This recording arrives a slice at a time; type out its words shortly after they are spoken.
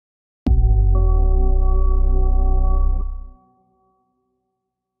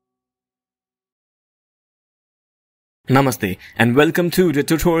Namaste and welcome to the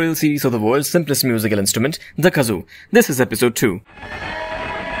tutorial series of the world's simplest musical instrument, the Kazoo. This is episode 2.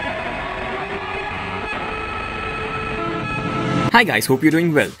 Hi guys, hope you're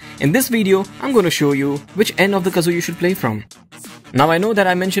doing well. In this video, I'm going to show you which end of the Kazoo you should play from. Now I know that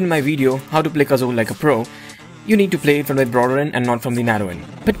I mentioned in my video how to play Kazoo like a pro. You need to play it from the broader end and not from the narrow end.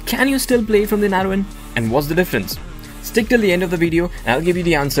 But can you still play from the narrow end? And what's the difference? Stick till the end of the video and I'll give you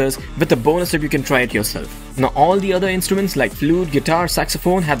the answers with a bonus tip you can try it yourself. Now all the other instruments like flute, guitar,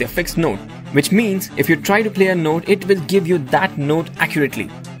 saxophone have their fixed note, which means if you try to play a note, it will give you that note accurately.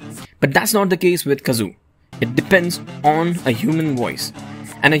 But that's not the case with Kazoo. It depends on a human voice.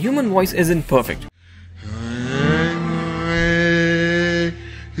 And a human voice isn't perfect.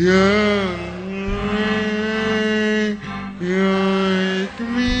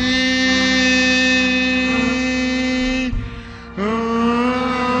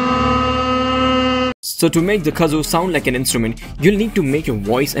 So to make the Kazoo sound like an instrument, you'll need to make your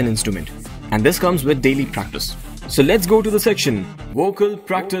voice an instrument. And this comes with daily practice. So let's go to the section, Vocal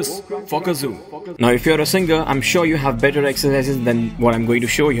Practice for Kazoo. Now if you're a singer, I'm sure you have better exercises than what I'm going to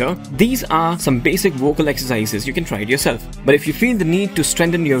show here. These are some basic vocal exercises, you can try it yourself. But if you feel the need to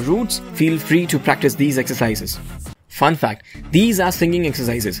strengthen your roots, feel free to practice these exercises. Fun fact, these are singing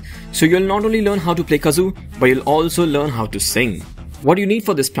exercises. So you'll not only learn how to play Kazoo, but you'll also learn how to sing. What do you need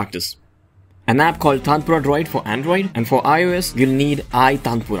for this practice? An app called Tanpura Droid for Android, and for iOS you'll need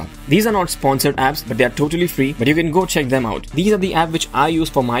iTanpura. These are not sponsored apps, but they are totally free, but you can go check them out. These are the apps which I use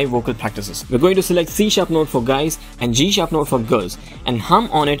for my vocal practices. We're going to select C sharp note for guys and G sharp note for girls and hum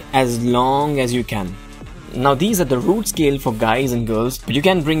on it as long as you can. Now these are the root scale for guys and girls, but you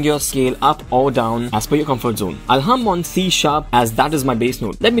can bring your scale up or down as per your comfort zone. I'll hum on C sharp as that is my bass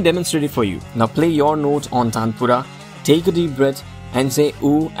note. Let me demonstrate it for you. Now play your note on Tanpura, take a deep breath and say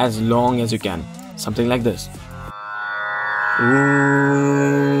ooh as long as you can. Something like this. Ooh.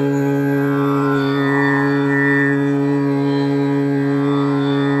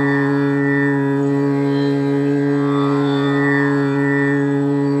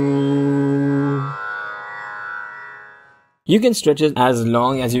 You can stretch it as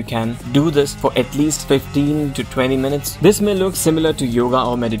long as you can. Do this for at least 15 to 20 minutes. This may look similar to yoga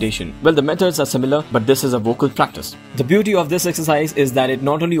or meditation. Well, the methods are similar, but this is a vocal practice. The beauty of this exercise is that it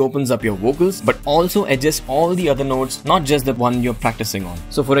not only opens up your vocals, but also adjusts all the other notes, not just the one you're practicing on.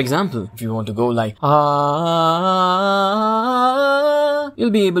 So for example, if you want to go like ah, you'll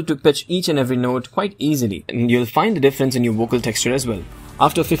be able to pitch each and every note quite easily, and you'll find the difference in your vocal texture as well.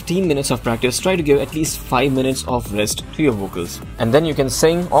 After 15 minutes of practice, try to give at least 5 minutes of rest to your vocals. And then you can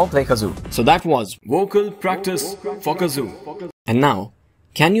sing or play Kazoo. So that was Vocal Practice for Kazoo. And now,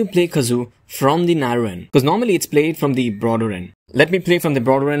 can you play Kazoo from the narrow end? Because normally it's played from the broader end. Let me play from the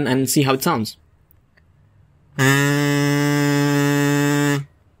broader end and see how it sounds. Now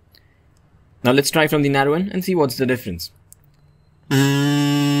let's try from the narrow end and see what's the difference.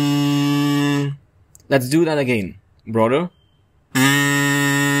 Let's do that again. Broader.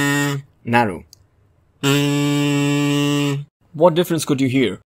 Narrow. What difference could you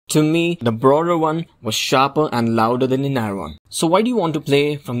hear? To me, the broader one was sharper and louder than the narrow one. So why do you want to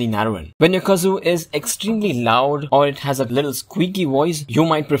play from the narrow end? When your Kazoo is extremely loud or it has a little squeaky voice, you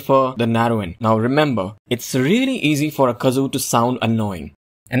might prefer the narrow end. Now remember, it's really easy for a Kazoo to sound annoying.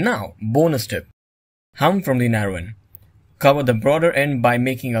 And now, bonus tip. Hum from the narrow end. Cover the broader end by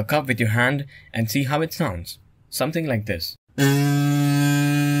making a cup with your hand and see how it sounds. Something like this.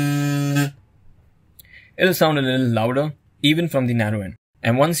 It'll sound a little louder, even from the narrow end.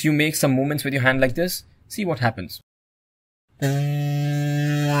 And once you make some movements with your hand like this, see what happens.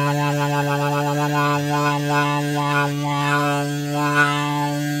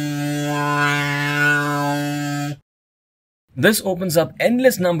 This opens up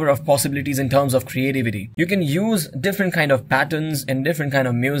endless number of possibilities in terms of creativity. You can use different kind of patterns and different kind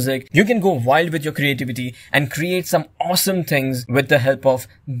of music. You can go wild with your creativity and create some awesome things with the help of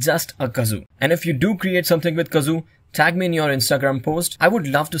just a Kazoo. And if you do create something with Kazoo, tag me in your Instagram post. I would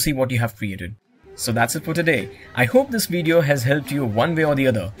love to see what you have created. So that's it for today. I hope this video has helped you one way or the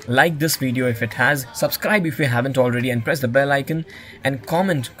other. Like this video if it has, subscribe if you haven't already, and press the bell icon and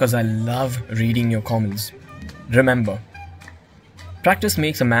comment because I love reading your comments. Remember, practice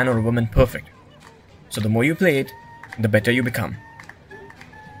makes a man or a woman perfect. So the more you play it, the better you become.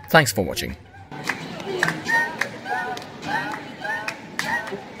 Thanks for watching.